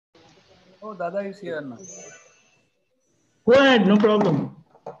Oh, Dada is here now. Go ahead, no problem.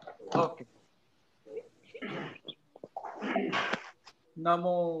 Okay.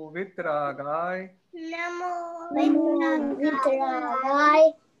 Namo Vitragay. Namo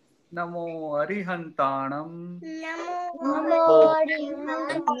Vitragay. Namo Arihantanam. Namo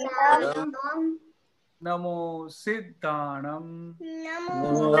Arihantanam. Namo Siddhanam.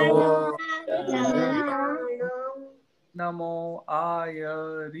 Namo Namo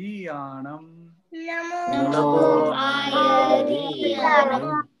Ayariyanam. Namo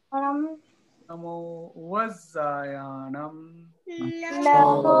Ayariyanam. Namo Vajjayanam.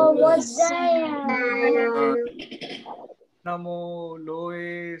 Namo Vajjayanam. Namo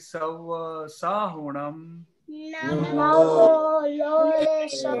Loe Sava Sahunam. Namo Loe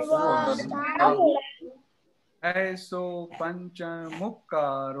Sava Sahunam. Aiso Pancha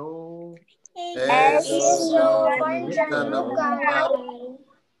Mukkaro. Aiso Pancha Mukkaro.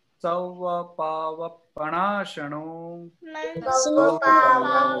 Sava Pava Panashano.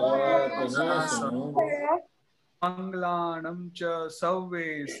 Manglanam cha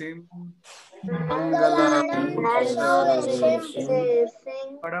Savesim.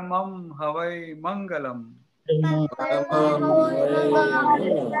 Paramam Havai Mangalam.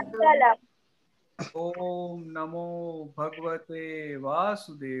 Om Namo Bhagavate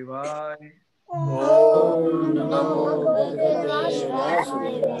Vasudevaya. Om Namo Bhagavate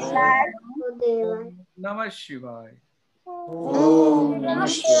Vasudevaya. Om Namah Shivaya. Om Namah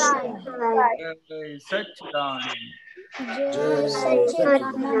Shivaya. Jai Satchidanand. Jai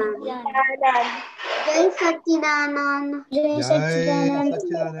Satchidanand. Jai Satchidanand. Jai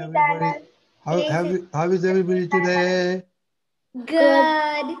Satchidanand. Everybody. How is everybody today?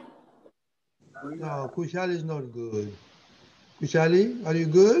 Good. No, Kushali is not good. Kushali, are you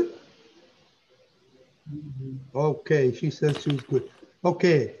good? Okay, she says she's good.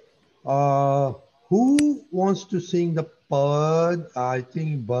 Okay. Who wants to sing the pad? I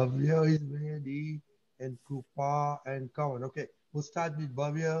think Bhavya is ready, and Krupa and Kavan. Okay, we'll start with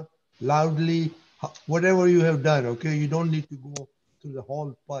Bhavya loudly. Whatever you have done, okay? You don't need to go through the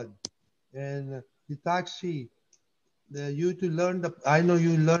whole pad. And Hitakshi, you to learn the, I know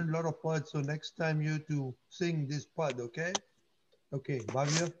you learned a lot of pads, so next time you to sing this pad, okay? Okay,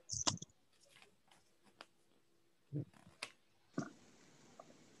 Bhavya.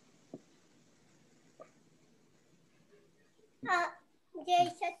 Jai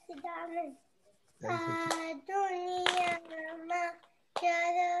Satchidanand. Dunya ma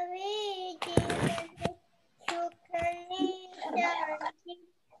charave jeevane sukhane shanti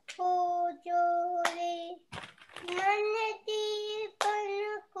ho jore man deepan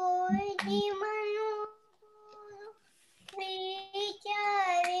koi jeevanu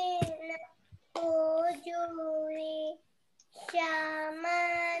vichare na ho jore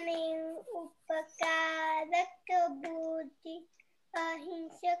shamane upakarak buddhi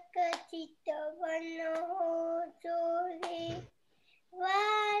अहिंसक चितवन हो जोरे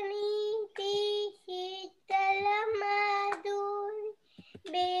वाणी की शीतल माधुरी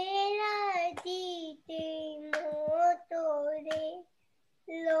बेरा जीते मोह तोरे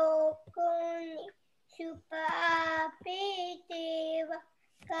लोकों ने सुख आपे देवा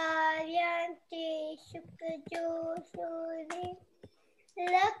कार्यांते सुख जो सोरे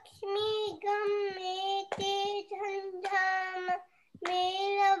लक्ष्मी गम्मे ते धंधाम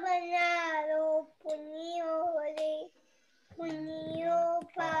मेरा बनारो पुनियो रे पुनियो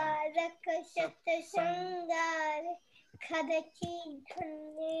पारक सत्संगार खदची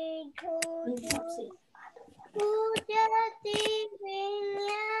धन्य ढोजो पूजते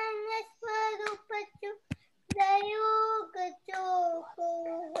विज्ञान स्वरूप चु प्रयोग चो हो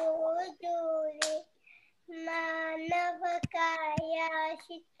जोरे मानव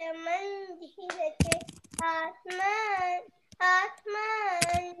कायाशित मंदिर के आत्मा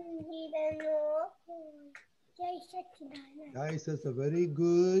Jai Satchidanand. Nice, that's a very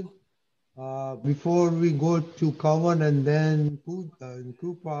good. Before we go to Kavan and then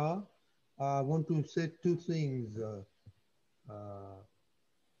Krupa, I want to say two things.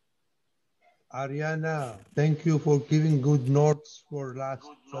 Ariana, thank you for giving good notes for last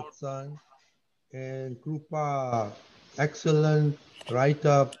satsang. And Krupa, excellent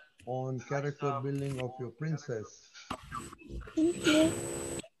write-up on character building of your princess. Thank you.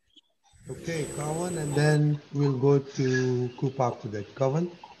 Okay, Kavan, and then we'll go to Krupa after that. Kavan?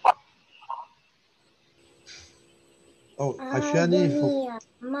 Oh, Ashani. दुनिया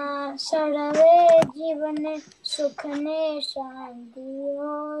माँ सर्वे जीवन सुखने शांति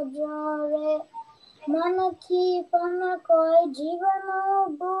हो जोरे मन की पन कोई जीवन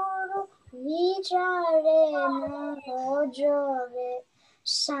गुरु विचारे न हो जोरे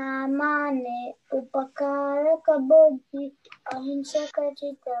सामान्य उपकारक बुद्धि अहिंसक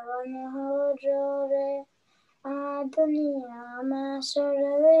चितवन हो जो रे આ દુનિયામાં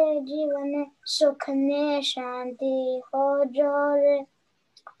સર્વે જીવને સુખ ને શાંતિ હો જો રે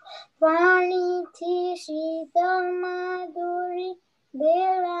પાણીથી શીતળ માધુરી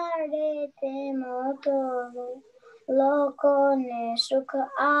બેલાડે તે મોટો રે લોકોને સુખ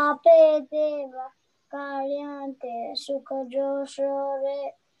આપે દેવા કાળિયા તે સુખ જોશો રે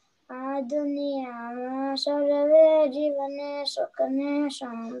આ દુનિયામાં સર્વે જીવને સુખ ને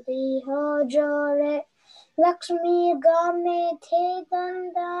શાંતિ હો જો રે લક્ષ્મી ગમે છે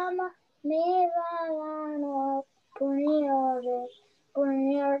ધંધામાં મેવાવાનો પુણ્ય રે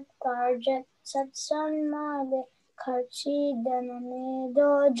પુણ્ય કાર્ય સત્સંગમાં દે ખર્ચી ધનને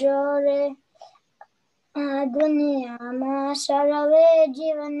દોજો રે આ દુનિયામાં સર્વે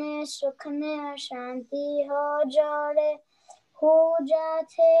જીવને સુખ ને શાંતિ હો જો રે હું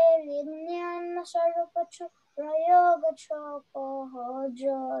જાતે વિજ્ઞાન સ્વરૂપ છું પ્રયોગ છો હો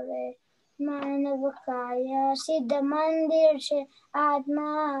જો રે માનવ કાયા સિદ્ધ મંદિર છે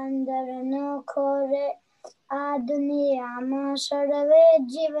આત્મા અંદર નો ખોરે આ દુનિયામાં સર્વે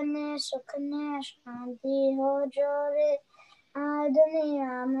જીવને સુખ ને શાંતિ હો જો રે આ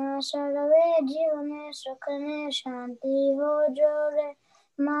દુનિયામાં સર્વે જીવને સુખ ને શાંતિ હો જો રે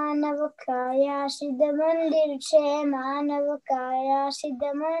માનવ કાયા સિદ્ધ મંદિર છે માનવ કાયા સિદ્ધ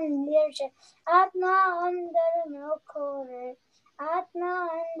મંદિર છે આત્મા અંદર નો ખોરે આત્મા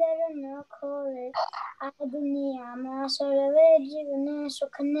અંદર ન ખોરે આ દુનિયામાં સર્વે જીવને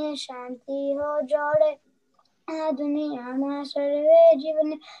સુખ ને શાંતિ હો જોડે આ દુનિયામાં સર્વે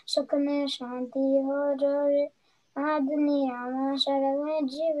જીવને સુખ ને શાંતિ હો જોડે આ દુનિયામાં સર્વે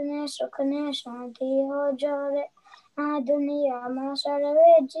જીવને સુખ ને શાંતિ હો જોડે આ દુનિયામાં સર્વે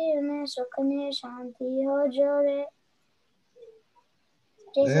જીવને સુખ ને શાંતિ હો જોડે.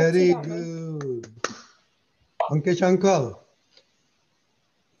 Very good. Ankesh uncle.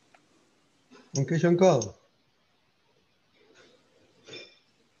 Ankesh uncle.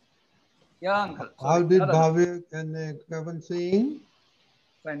 Yeah, uncle. How did Bhavik and Kevin sing?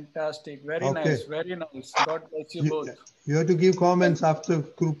 Fantastic. Very Okay. nice. Very nice. God bless you both. You have to give comments after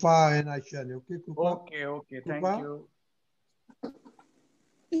Krupa and Aishan. Okay, Krupa? Okay, okay. Krupa? Thank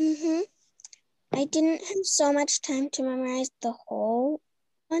you. I didn't have so much time to memorize the whole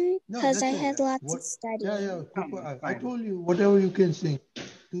one because I had lots of studying. Yeah, Krupa, I told you, whatever you can sing.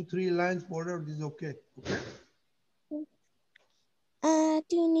 2-3 lines, whatever is okay. Okay? આ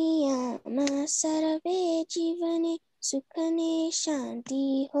દુનિયામાં સર્વે જીવને સુખને શાંતિ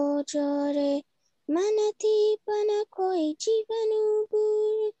હો જો રે મનથી પણ કોઈ જીવનું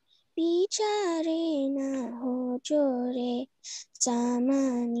ગુરુ વિચારે ના હો જો રે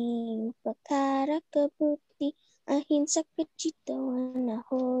સામાન્ય ઉપકારક બુદ્ધિ અહિંસક ચિતવન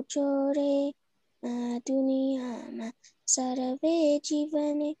હો જો રે આ દુનિયામાં સર્વે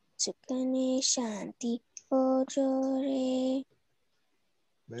જીવને સુખને શાંતિ હો જો રે.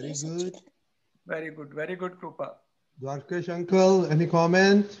 Very good. Very good. Very good, Krupa. Dwarkesh uncle, any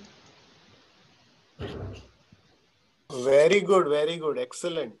comment? Very good, very good.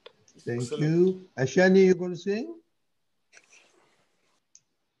 Excellent. Thank Excellent. you. Ashani, you going to sing?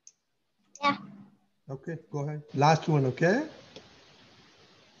 Yeah. Okay, go ahead. Last one, okay?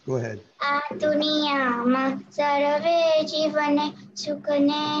 Go ahead. આ દુનિયામાં સર્વે જીવને સુખ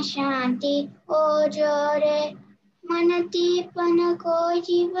ને શાંતિ હો જો રે મનથી પણ કોઈ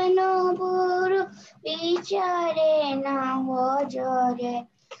જીવનો બુરો વિચારે ના હો જો રે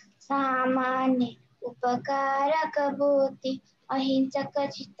સામાન્ય ઉપકારક બુદ્ધિ અહિંસક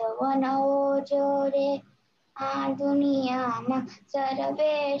ચિતવન હો જો રે આ દુનિયામાં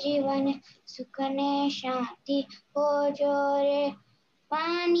સર્વે જીવને સુખ ને શાંતિ હો જો રે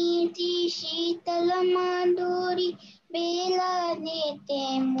પાણીથી શીતલ માધુરી બેલા ને તે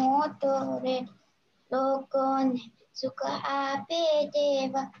મોટો રે લોકોને સુખ આપે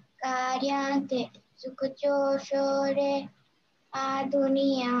દેવા કાર્યાંતે સુખ જોશો રે આ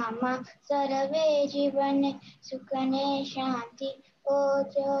દુનિયામાં સર્વે જીવને સુખ ને શાંતિ હો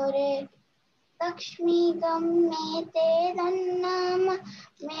જો રે લક્ષ્મી ગમે તે ધનનામાં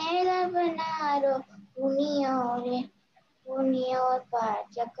મેળવનારો પુણ્ય રે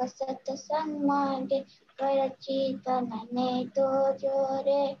પુણ્યોપાચક સત્સંગ માટે ખર્ચી તનને તો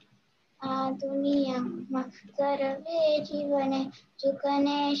જોરે આ દુનિયામાં સર્વે જીવને સુખ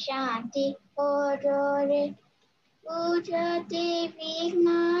ને શાંતિ હો જોરે ગુજરાતી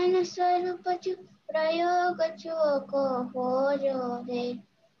વિજ્ઞાન સ્વરૂપ છું પ્રયોગ ચોકો હો જોરે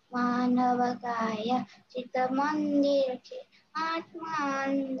માનવ કાયા ચિત્ત મંદિર છે આત્મા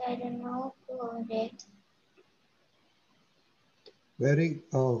અંદર નો કોરે. Very,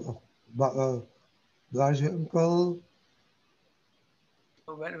 Raj uncle.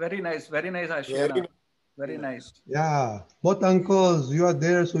 Oh, very nice, Very Ashiana. Very nice. Yeah, both uncles, you are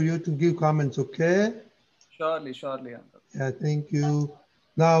there, so you have to give comments, okay? Surely, surely, uncle. Yeah, thank you.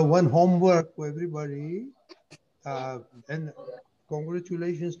 Now, one homework for everybody, and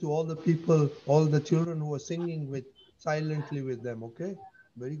congratulations to all the people, all the children who are singing with silently with them, okay?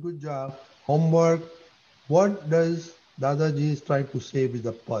 Very good job. Homework. What does Dadaji is trying to say with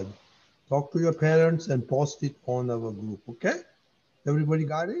the pud? Talk to your parents and post it on our group, okay? Everybody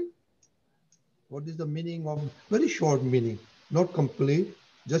got it? What is the meaning of, very short meaning, not complete,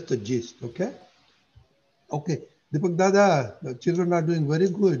 just a gist, okay? Okay, Deepak Dada, the children are doing very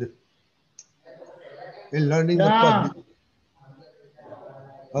good in learning the Yeah, pad.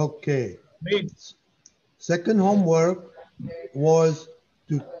 Okay. great. Second homework was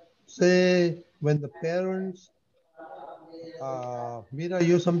to say when the parents, Meera,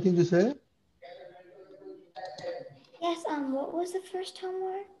 you have something to say? Yes, what was the first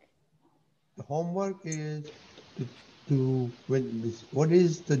homework? The homework is when this, what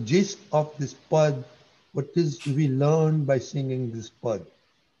is the gist of this pad? What is we learn by singing this pad?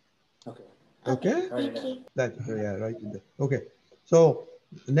 Okay. Okay? Thank you. That, yeah, right. Okay. So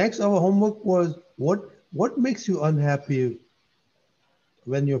next our homework was what makes you unhappy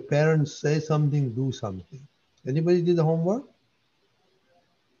when your parents say something, do something. Anybody did the homework?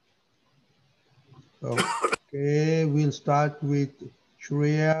 Okay, we'll start with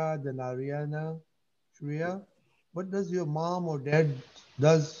Shreya, then Ariana. Shreya, what does your mom or dad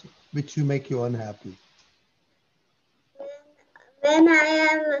does which you make you unhappy? When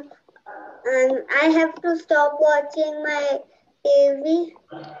I have to stop watching my TV.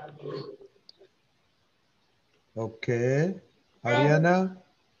 Okay. Ariana,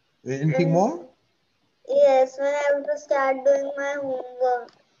 anything more? Yes, when I have to start doing my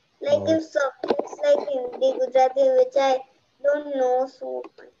homework. Like if subjects like Hindi, Gujarati, which I don't know so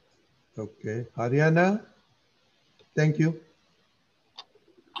much. Okay. Ariana, thank you.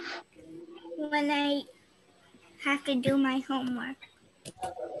 When I have to do my homework.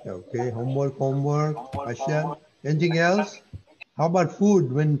 Okay, homework. Ashan, anything else? How about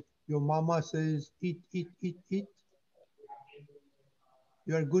food? When your mama says, eat, eat, eat, eat.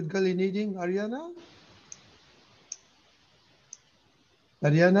 You are a good girl in eating, Ariana?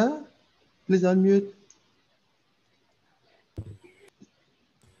 Ariana, please unmute.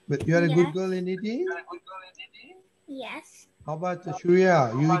 But you are a good girl in eating? Yes. How about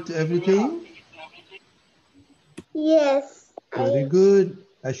Shreya? You eat everything? Yes. Very good.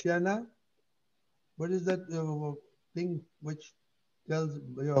 Ashiana, what is that thing which tells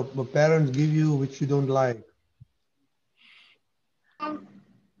your parents give you which you don't like?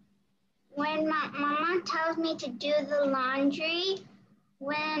 When my mama tells me to do the laundry,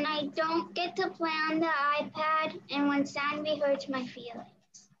 when I don't get to play on the iPad, and when Sandy hurts my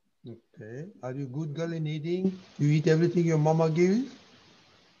feelings. Okay. Are you a good girl in eating? You eat everything your mama gives?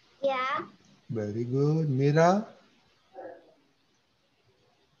 Yeah. Very good. Mira?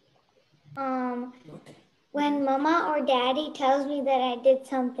 When mama or daddy tells me that I did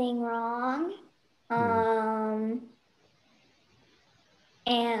something wrong, and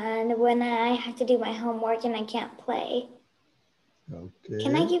when I have to do my homework and I can't play. Okay.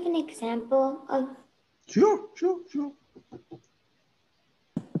 Can I give an example of? Sure.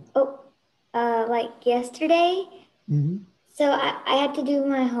 Like yesterday. So I had to do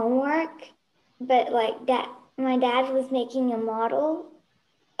my homework, but like my dad was making a model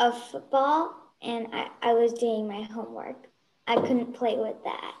of football, and I was doing my homework. I couldn't play with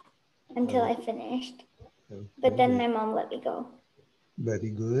that until I finished. Okay. But then my mom let me go. Very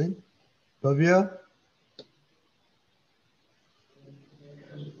good. Bhavya?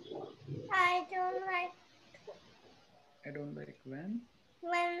 I don't like when?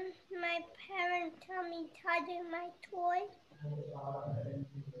 when my parents tell me to charge my toy.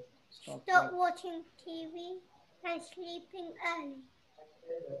 Stop watching TV and sleeping early.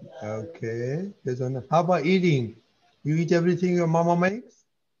 Okay. How about eating? You eat everything your mama makes?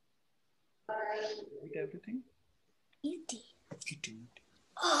 Eat everything? Eating.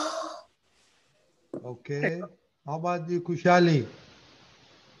 Okay. How about you, Kushali?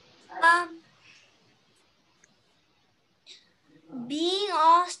 Being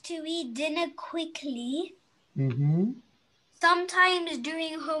asked to eat dinner quickly. Sometimes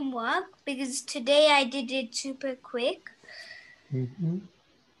doing homework, because today I did it super quick.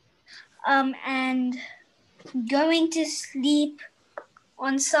 And going to sleep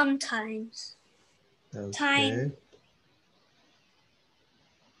on sometimes. Okay. Time.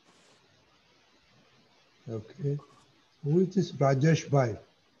 Okay. Who is this Rajesh Bhai?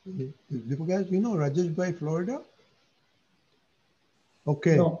 You know Rajesh Bhai, Florida?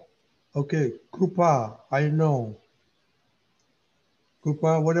 Okay. No. Okay. Krupa, I know.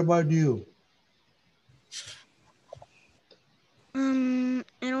 Krupa, what about you? I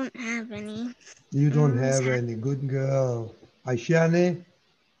don't have any. You don't have any. Good girl. Aishane?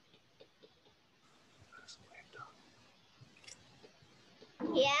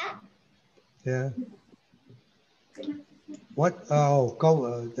 Yeah. Yeah. What? Oh,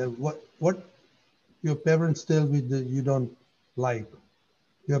 what your parents tell me that you don't like?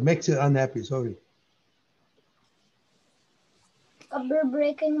 You makes you unhappy. Sorry.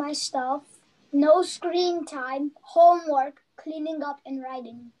 Breaking my stuff, no screen time, homework, cleaning up, and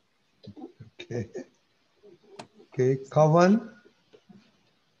writing. Okay. Okay. Kavan?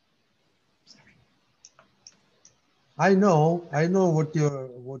 I know what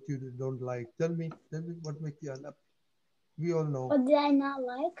you don't like. Tell me what makes you unhappy. We all know. What did I not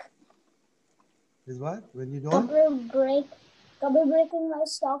like? Is what? When you don't? Breaking my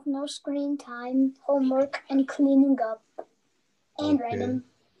stuff, no screen time, homework, and cleaning up, and writing.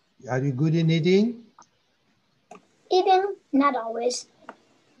 Are you good in eating? Eating, not always.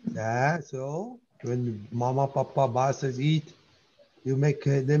 Yeah, so when mama, papa, boss says eat, they make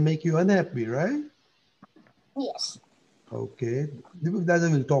you unhappy, right? Yes. Okay. Dada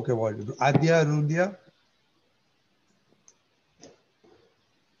will talk about it. Adya, Rudya?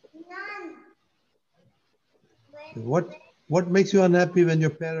 What makes you unhappy when your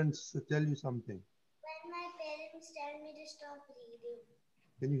parents tell you something? When my parents tell me to stop reading.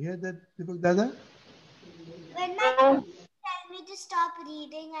 Can you hear that, Dada? When my parents tell me to stop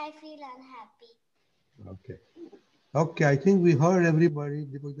reading, I feel unhappy. Okay. Okay, I think we heard everybody.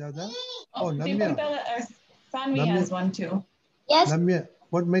 Dada? Oh, Namya. Sanvi has one too. Yes. Namya,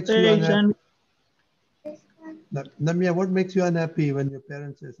 what makes you Hey, unhappy? Shan. Namya, what makes you unhappy when your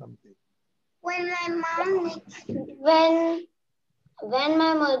parents say something? When my mom when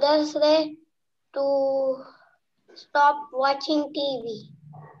my mother say to stop watching TV.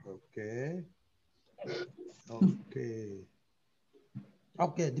 Okay. Okay.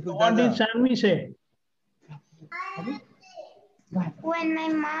 Okay, What did Shanvi say? When my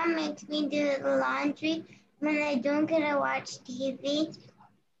mom makes me do the laundry, when I don't get to watch TV,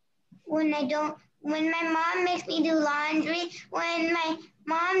 when my mom makes me do laundry, when my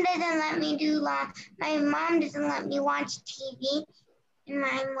mom doesn't let me do my mom doesn't let me watch TV, and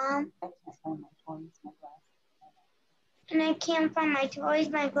I can't find my toys,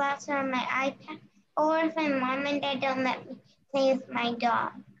 my glasses, or my iPad, or if my mom and dad don't let me play with my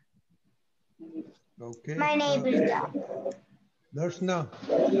dog. Okay. My neighbor's dog. Darshana.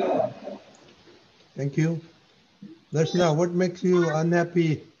 Thank you. Darshana, what makes you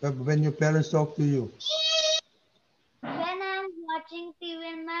unhappy when your parents talk to you? When I'm watching TV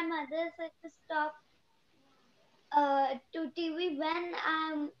and my mother said to stop to TV when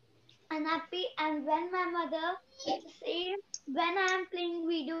I'm unhappy, and when my mother say when I'm playing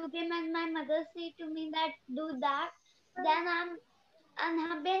video game and my mother say to me that do that, then I'm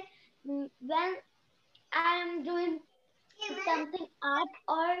unhappy. When I'm doing something art,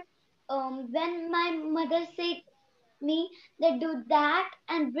 or when my mother say me that do that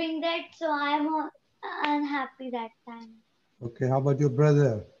and bring that, so I'm unhappy that time. Okay, how about your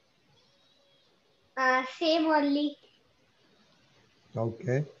brother? Same only.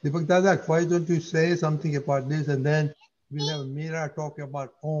 Okay. Deepak Dada, why don't you say something about this, and then we'll have Meera talk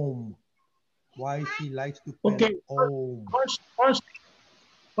about Om. Why she likes to pen Okay. Om.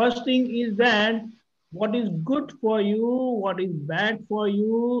 First thing is that what is good for you, what is bad for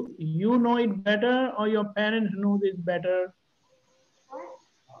you, you know it better or your parents know this better?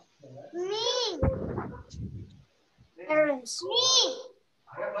 Me. Parents. Me.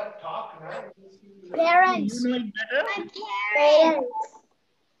 Parents. You know it better? My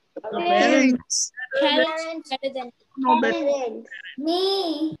Your parents. parents Better than know better. Parents.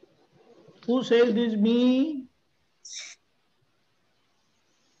 Me. Who says this? Me?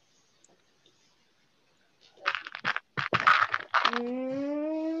 When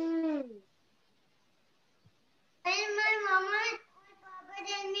my mama and papa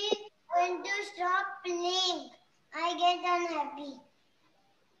tell me when to stop playing, I get unhappy.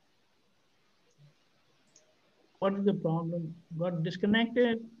 What is the problem? Got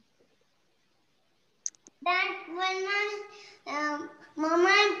disconnected? That when my mama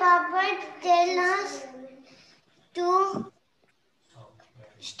and papa tell us to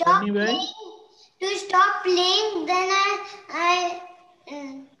stop Anyway. playing, then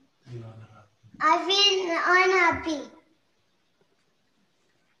I feel unhappy.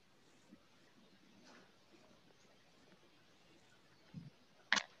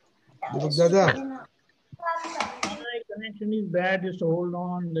 Dada. My connection is bad. Just hold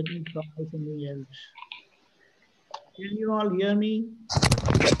on. Let me try something else. Can you all hear me?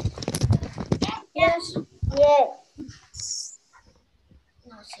 Yes. Yes.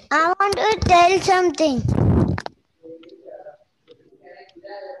 I want to tell something.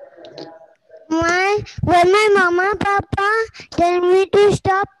 When my mama and papa tell me to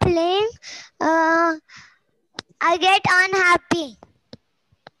stop playing, I get unhappy.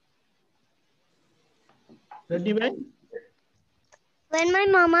 When my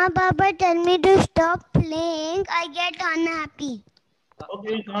mama and papa tell me to stop playing, I get unhappy.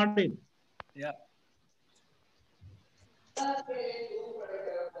 Okay, got it. Yeah.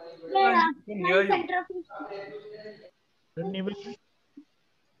 Yeah. I can hear you.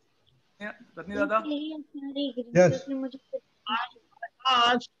 Yeah, Ratni Dada. Yes.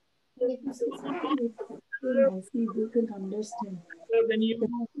 I asked You can understand. when you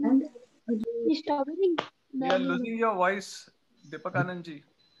You are losing your voice, Deepakanandji.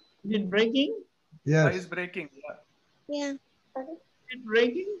 is it breaking? Voice Yes. breaking. Yeah. Yeah. Is it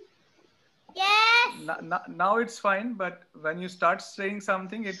breaking? Yes. Now it's fine, but when you start saying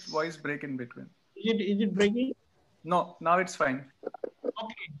something, it's voice break in between. Is it breaking? No, now it's fine.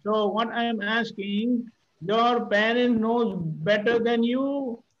 Okay, so what I am asking, your parent knows better than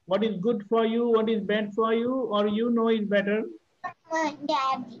you what is good for you, what is bad for you, or you know it better?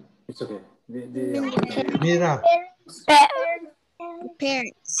 Daddy. It's okay. Mira.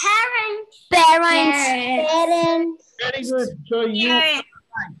 Parents. Parents. Very good. So you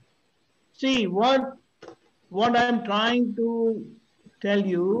see what I'm trying to tell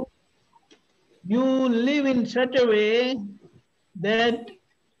you. You live in such a way that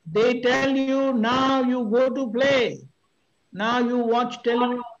they tell you now you go to play, now you watch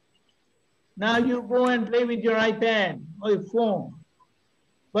television, now you go and play with your iPad or your phone.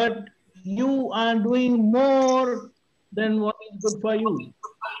 But you are doing more than what is good for you.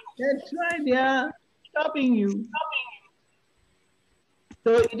 That's why they are stopping you.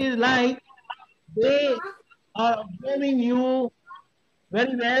 So it is like they are observing you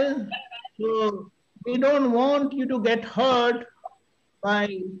very well. So they don't want you to get hurt by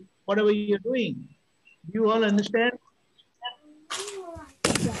whatever you're doing. Do you all understand?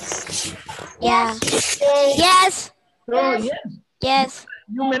 Yeah. Yes. So Yes.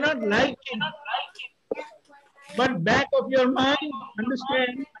 you may not like it, but back of your mind,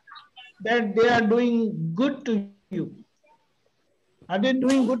 understand that they are doing good to you. Are they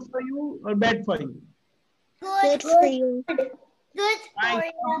doing good for you or bad for you? Good for you. Good for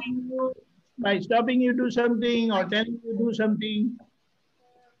you. By stopping you do something or telling you do something.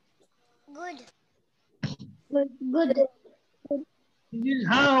 Good. Good. This is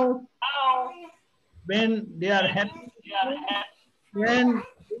how when they are happy, then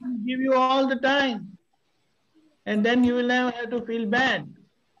they will give you all the time. And then you will never have to feel bad.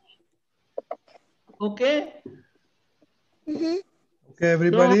 Okay? Mm-hmm. Okay,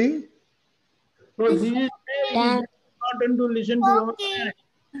 everybody. So this is very important to listen to our parents.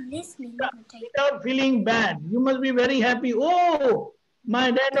 Without feeling bad. You must be very happy. Oh,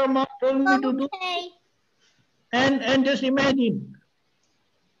 my dad or mom told me to do. And just imagine,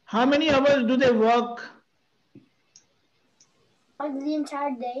 how many hours do they work? Like the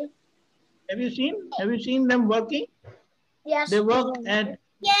entire day. Have you seen them working? Yes. They work at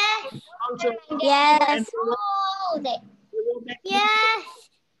also Yes. and they work at Yes.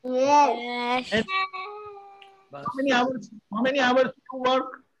 Yes. and how many hours do you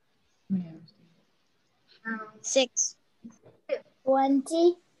work? 6.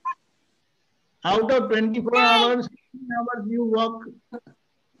 20. Out of 24 hours, 16 hours you work.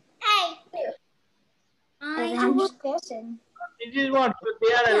 I'm just guessing. This is what? So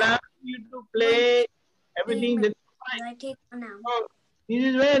they are allowing you to play everything that's fine. I take one now. So this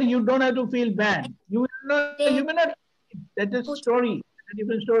is where you don't have to feel bad. You may not. That's a story, a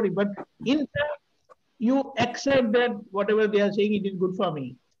different story. But in fact, you accept that whatever they are saying, it is good for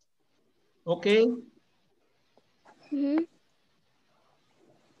me. Okay? Mm-hmm.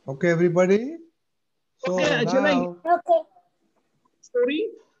 Okay, everybody. So Okay, shall I now, Okay. story?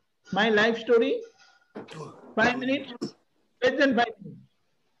 My life story? 5 minutes? Less than 5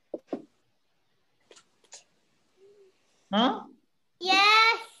 minutes. Huh?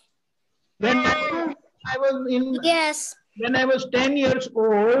 Yes. When I was in, Yes. when I was 10 years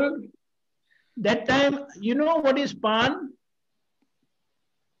old, that time, you know what is pan?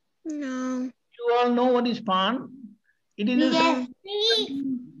 No. You all know what is pan? It is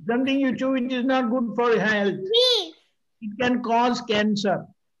something you chew, it is not good for health. It can cause cancer.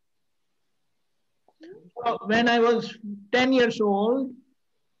 So when I was 10 years old,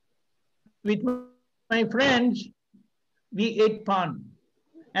 with my friends, we ate pan.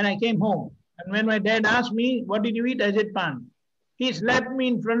 And I came home. And when my dad asked me, what did you eat? I said pan. He slapped me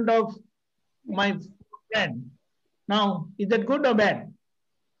in front of my friend. Now, is that good or bad?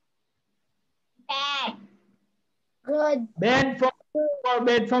 Bad. Good. Bad for you or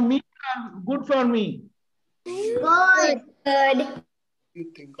bad for me? Good for me. Good. Good. You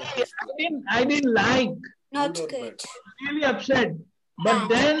think of I didn't like. Not Good or good. bad? Really upset. But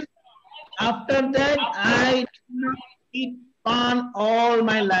then, after that, I did not eat pan all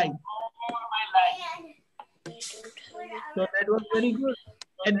my life. So that was very good.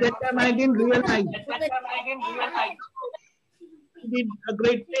 At that time, I didn't realize. He did a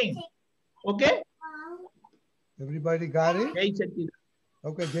great thing. Okay? Everybody got it? Jai Satchidanand.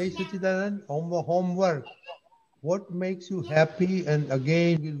 Okay, Jai Satchidanand, homework. What makes you happy? And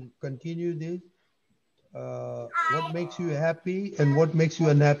again, we'll continue this. What makes you happy and what makes you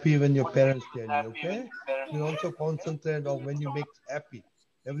unhappy when your parents tell you, okay? You also concentrate on when you make happy.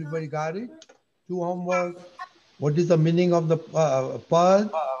 Everybody got it? 2 homework. What is the meaning of the pad?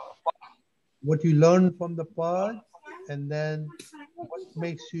 What you learn from the pad? And then what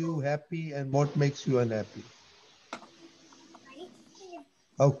makes you happy and what makes you unhappy?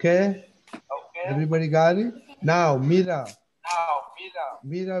 Okay? Everybody got it? Now, Mira.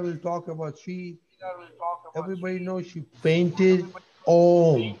 Mira will talk about everybody knows she painted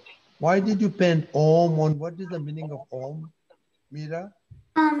Om. Why did you paint Om? On what is the meaning of Om, Mira?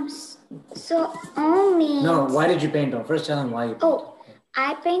 So Om means... No, why did you paint Om? First tell them why you painted. Oh,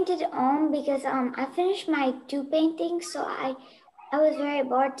 I painted Om because I finished my 2 paintings, so I was very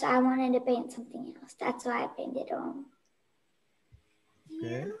bored, so I wanted to paint something else. That's why I painted Om.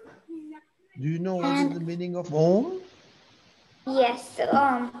 Okay. Do you know what is the meaning of Om? Yes.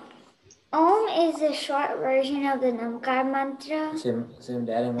 Om is a short version of the Namkar mantra. Same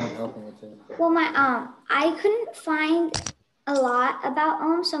dad and mom helping with it. Well, I couldn't find a lot about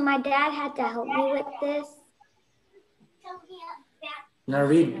Om, so my dad had to help me with this. Now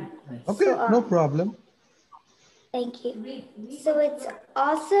read. Okay, So, no problem. Thank you. So it's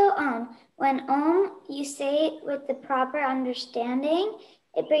also when Om, you say it with the proper understanding,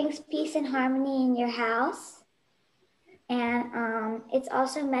 it brings peace and harmony in your house. And it's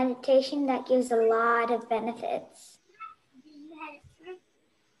also meditation that gives a lot of benefits.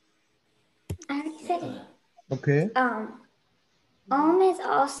 I already said it. Okay. Om is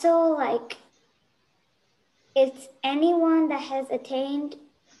also like, it's anyone that has attained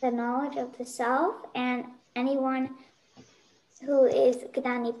the knowledge of the self and anyone who is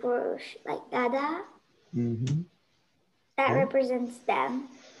Gnani Purush, like Dada, that represents them.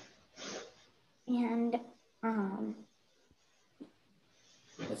 And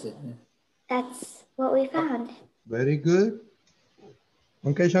that's it. Yeah. That's what we found. Very good.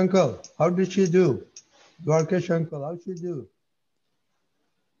 Okay, Shankar, how did she do? Dwarkesh Shankar, how did she do?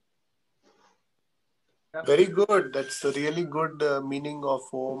 Very good. That's a really good meaning of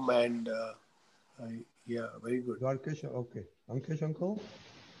Om and yeah, very good. Dwarkesh, okay. Ankesh Shankar?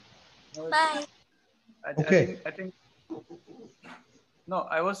 Bye. Okay. I think no,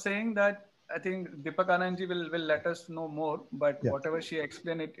 I was saying that I think Deepakanandji will let us know more, but whatever she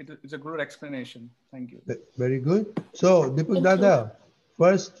explained, it's a good explanation. Thank you. Very good. So, Deepak Dada,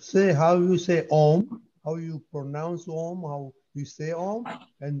 first say how you say Om, how you pronounce Om, how you say Om,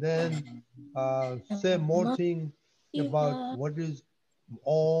 and then say more thing about what is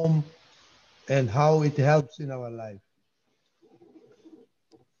Om and how it helps in our life.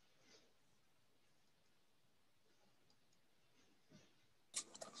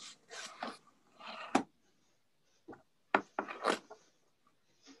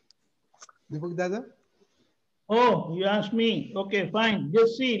 Deepak Dada? Oh, you asked me. Okay, fine.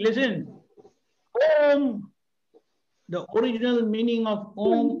 Just see, listen. Om, the original meaning of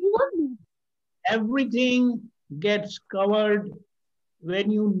Om, everything gets covered when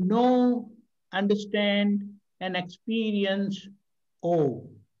you know, understand, and experience Om.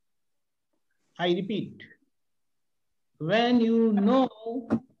 I repeat, when you know,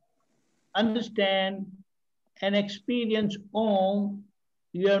 understand, and experience Om,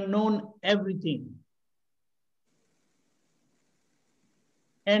 you have known everything.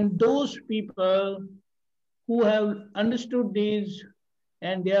 And those people who have understood this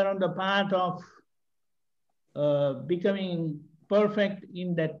and they are on the path of becoming perfect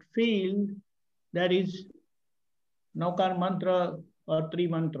in that field, that is Naukar mantra or Tri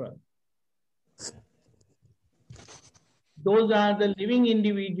mantra. Those are the living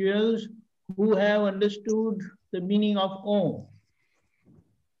individuals who have understood the meaning of Om.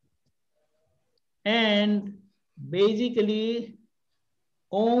 And basically,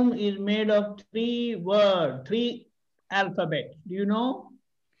 Om is made of 3 words, 3 alphabets. Do you know?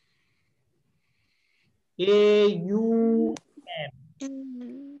 A, U,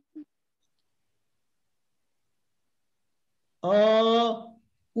 M. A,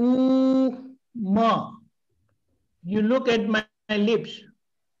 U, Ma. You look at my lips.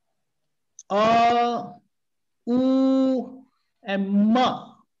 A, U, and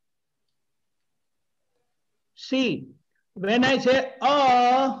Ma. See, when I say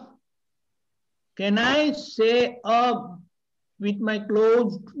A, can I say A with my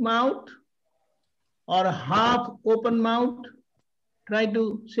closed mouth or half open mouth? Try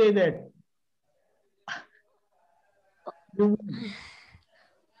to say that. You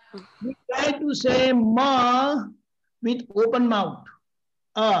try to say Ma with open mouth.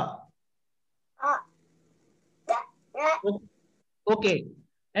 Okay.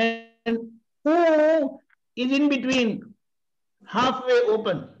 And U is in between, halfway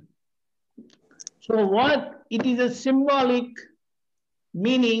open. So what? It is a symbolic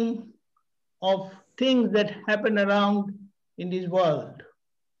meaning of things that happen around in this world.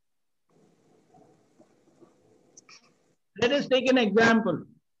 Let us take an example.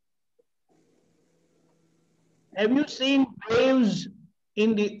 Have you seen waves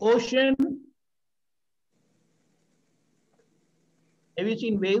in the ocean? Have you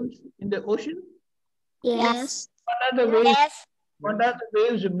seen waves in the ocean? Yes. What are the waves? Yes. What are the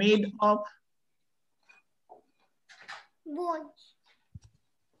waves made of? Water.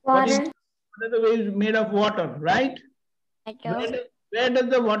 What are the waves made of? Water, right? Where does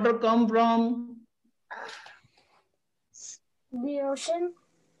the water come from? The ocean.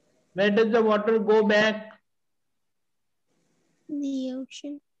 Where does the water go back? The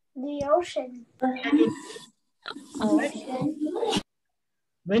ocean. The ocean.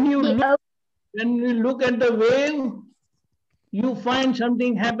 When you look at the wave, you find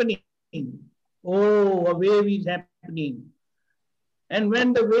something happening. Oh, a wave is happening. And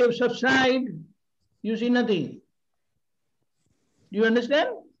when the wave subsides, you see nothing. Do you understand?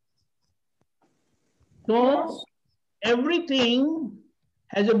 So, everything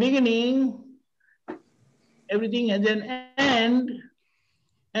has a beginning, everything has an end,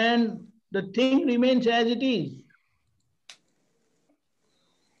 and the thing remains as it is.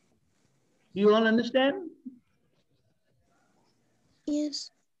 Do you all understand?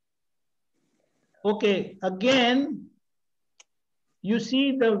 Yes. Okay, again, you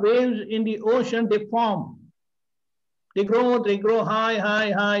see the waves in the ocean, they form. They grow high,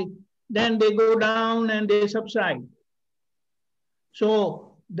 high, high. Then they go down and they subside.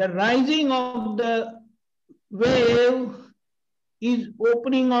 So the rising of the wave is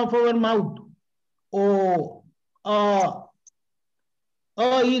opening of our mouth. Oh,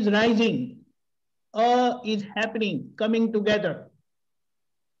 is rising. Is happening, coming together.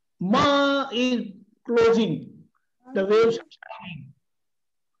 Ma is closing. The waves subsiding.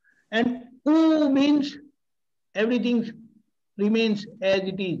 And U means everything remains as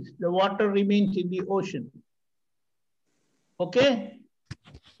it is. The water remains in the ocean. Okay?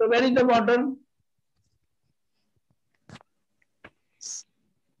 So where is the water?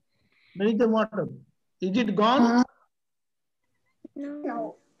 Where is the water? Is it gone?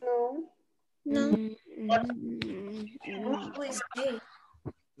 No. What?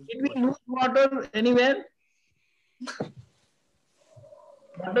 Did we lose water anywhere?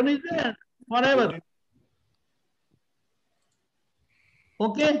 Water is there forever.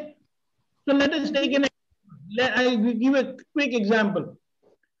 Okay? So let us take an example. I will give a quick example.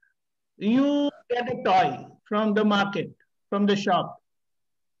 You get a toy from the market, from the shop.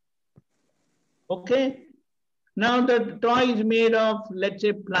 Okay? Now the toy is made of, let's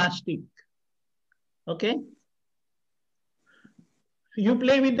say, plastic. Okay? You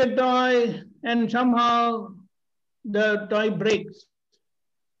play with the toy and somehow the toy breaks.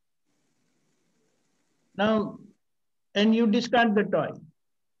 Now, and you discard the toy.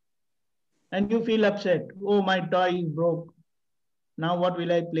 And you feel upset. Oh, my toy is broke. Now what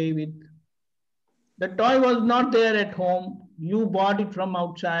will I play with? The toy was not there at home. You bought it from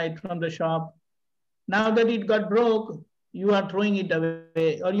outside, from the shop. Now that it got broke, you are throwing it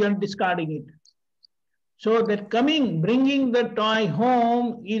away or you are discarding it. So that bringing the toy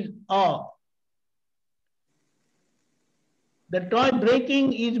home is A. The toy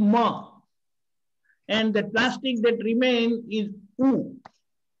breaking is Ma. And the plastic that remains is U.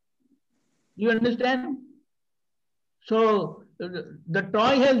 You understand? So the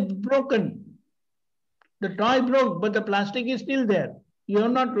toy has broken. The toy broke, but the plastic is still there. You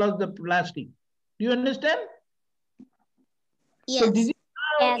have not lost the plastic. Do you understand? Yes. So this is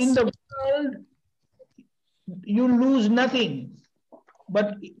how in the world you lose nothing.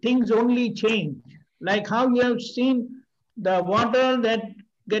 but things only change. Like how you have seen the water that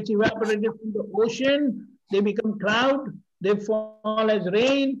gets evaporated from the ocean, they become cloud, they fall as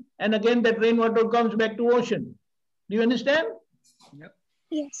rain, and again that rainwater comes back to ocean. Do you understand? Yep.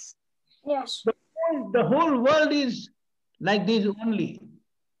 Yes. Yes. The whole world is like this only.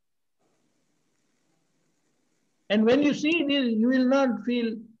 And when you see this, you will not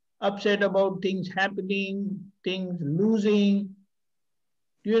feel upset about things happening, things losing.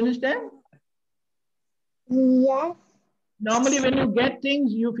 Do you understand? Yes. Normally when you get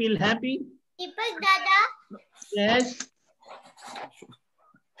things, you feel happy. Deepak Dada. Yes.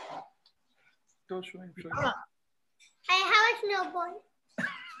 I have a snowball.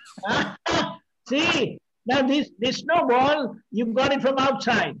 See, now this snowball, you got it from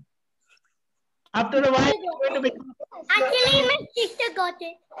outside. After a while, it's going to become... Actually, my sister got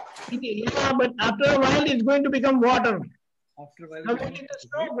it. Yeah, but after a while, it's going to become water. After a while, now, where did the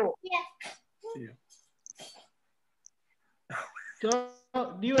snowball? Yes. Yeah. So,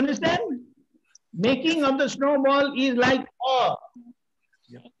 do you understand? Making of the snowball is like awe.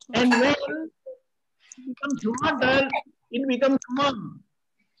 Yep. And when it becomes water, it becomes mud.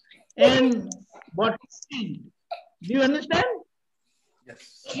 And what is it? Do you understand?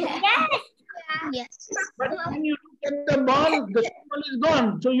 Yes. Yes. Yes. But when you look at the ball is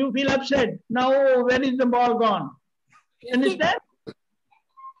gone. So you feel upset. Now, where is the ball gone? You understand?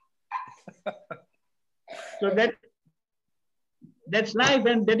 So that's life,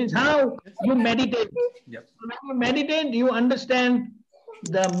 and that is how you meditate. Yep. So when you meditate, you understand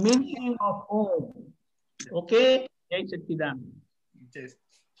the meaning of Om. Okay? Jai Satchidanand. Yes.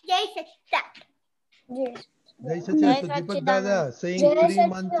 Jai Satchidanand. Yes. Jai Satchidanand. So Deepak Dada saying Tri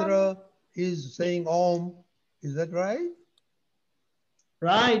Mantra is saying Om. Is that right?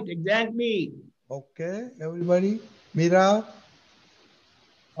 Right, exactly. Okay, everybody. Mira?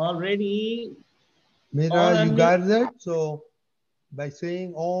 Already. Mira, you got that? So by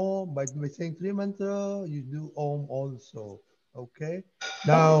saying Om, by saying Tri Mantra, you do Om also. Okay.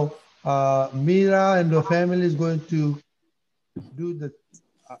 Now, Mira and the family is going to do the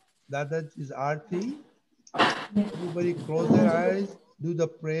Dadaji's Aarti. Everybody close their eyes, do the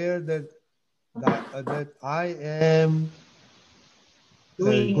prayer that I am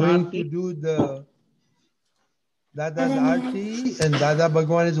going to do the Dada's Aarti, and Dada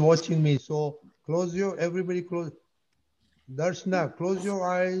Bhagwan is watching me. So everybody close. Darshana, close your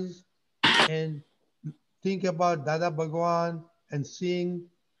eyes and think about Dada Bhagwan and sing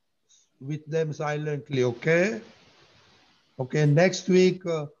with them silently, okay? Okay, next week,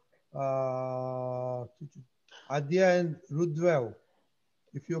 Adya and Rudwell,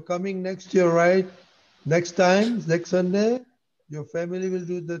 if you're coming next year, right? Next time, next Sunday, your family will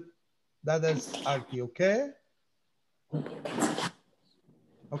do the Dada's Aarti, okay?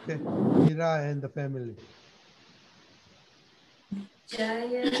 Okay, Mira and the family.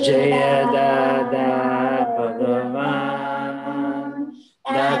 Jaya Dada Bhagwan,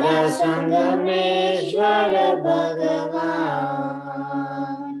 Dada Sangameshwara Bhagavan,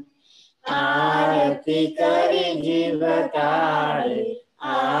 Aarati kari jivatare,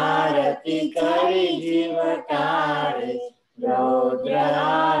 Aarati kari jivatare,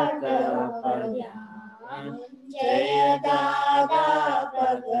 Rodra Padyan, Jaya Dada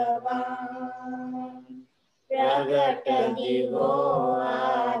Bhagavan. प्रगट दिवो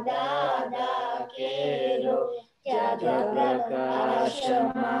दादा केरो जग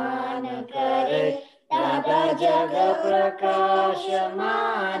प्रकाशमान करे दादा जग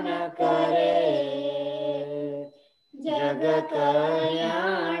प्रकाशमान करे जग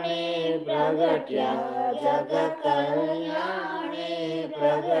कल्याणे प्रगट्या जग कल्याणे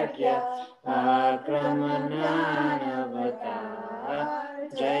प्रगट्या आक्रमणानवता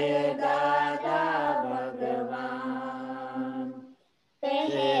जय दादा भगवान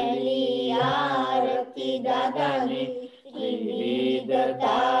पहली आरती दादा ने त्रिविध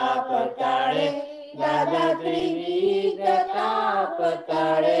ताप ताड़े दादा त्रिविध ताप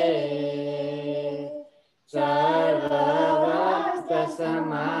ताड़े सर्ववस्थ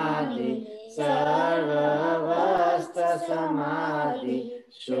समाधि सर्ववस्थ समाधि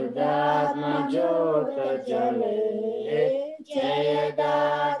शुद्धात्मा ज्योत जले जय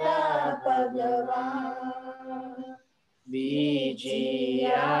दादा भगवान बीजी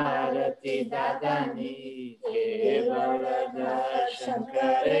आरती दादा ने केवल दर्शन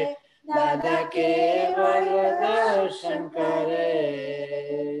करे दादा केवल दर्शन करे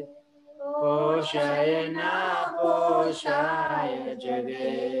पोषाय ना पोषाय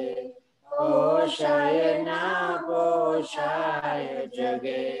जगे पोषाय ना पोषाय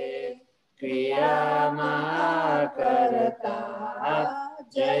जगे क्रिया मा करता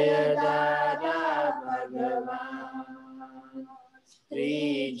जय दादा भगवान।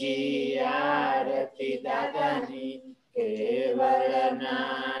 त्रीजी आरती दादानी केवल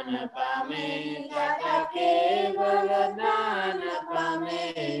ज्ञान पामे, दादा केवल ज्ञान पामे।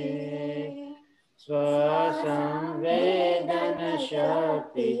 स्वसंवेदन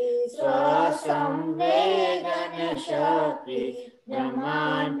शक्ति, स्वसंवेदन शक्ति,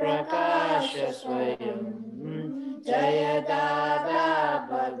 ब्रह्मांड प्रकाश स्वयं। जय दादा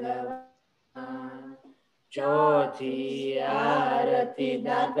भगवान। चौथी आरती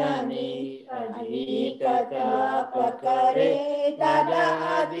दादानी अधीत तप करे, दादा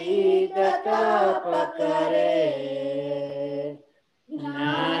अधीत तप करे।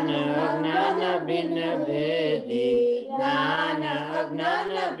 ज्ञान अज्ञान भिन्न भेदी, ज्ञान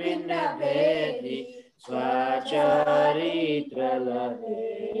अज्ञान भिन्न भेदी, स्वचरित्र लहे।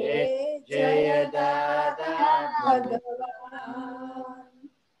 जय दादा भगवान।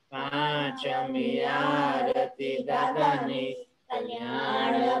 पांचमी आरती दादानी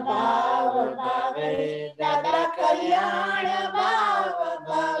कल्याण भाव भावे, दादा कल्याण भाव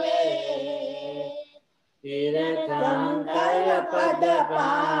भावे। तीर्थंकर पद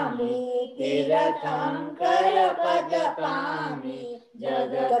पामी, तीर्थंकर पद पामी,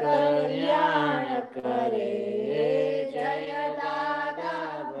 जग कल्याण करे। जय दादा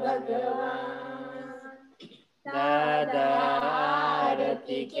भगवान। दादा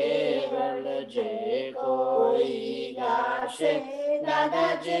आरती केवल जे कोई गाशे, दादा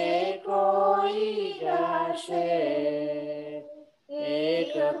जे कोई गाशे।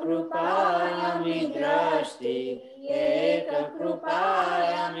 एक कृपायामि दृष्टि, एक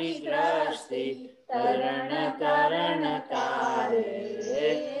कृपायामि दृष्टि, तरण तरण तारे।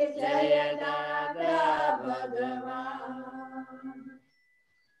 जय दादा भगवान।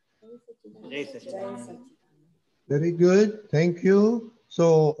 जय सच्चिदानंद। Very good. Thank you.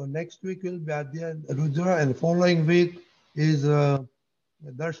 So next week will be Adya Rudra and following week is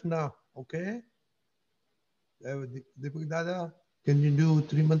Darshana. Okay? Deepak Dada, can you do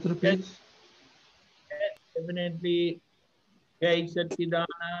 3 mantra please? Yes, definitely. Jai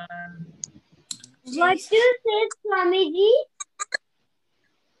Satchidanand. What do you say, Swamiji?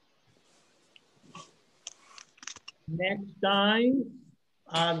 Next time,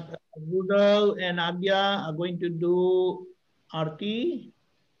 Rudal and Adya are going to do Arti.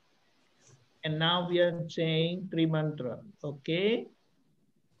 And now we are saying 3 mantra. Okay?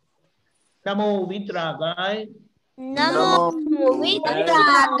 Namo Vitragai. Namo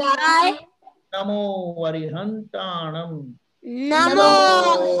Vitragai. Namo Arihantanam. Namo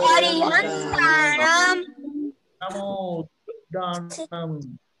Arihantanam. Namo Siddhanam.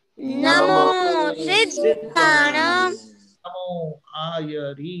 Namo Siddhanam. Namo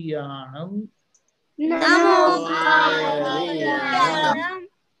Ayariyanam. Namo Ayariyanam.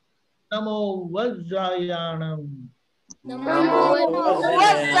 Namo Vajrayanam. Namo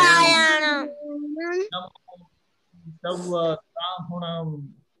Vajrayanam. Namo Savasahunam.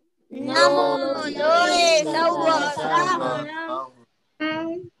 Namo Loe Savasahunam.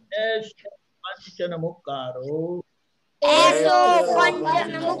 Esho Panchanamukkaro. Eso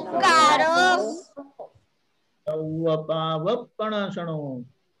Panchanamukkaro. Savapavappanasano.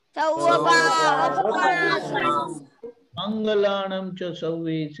 Savapavappanasano. Mangalanam cha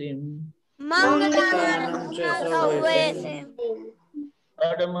Sauvesim. Mangalanam cha Sauvesim.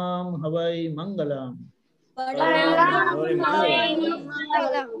 Padamam Havai Mangalam.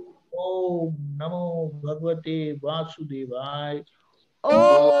 Om Namo Bhagavate Vasudevaya.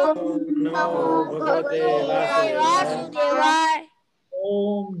 Om Namo Bhagavate Vasudevaya.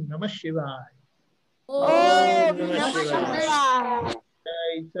 Om Namah Shivaya. Om Namah Shivaya.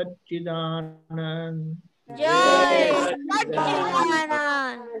 Jai Satchidanand. Jai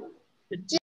Satchidanand.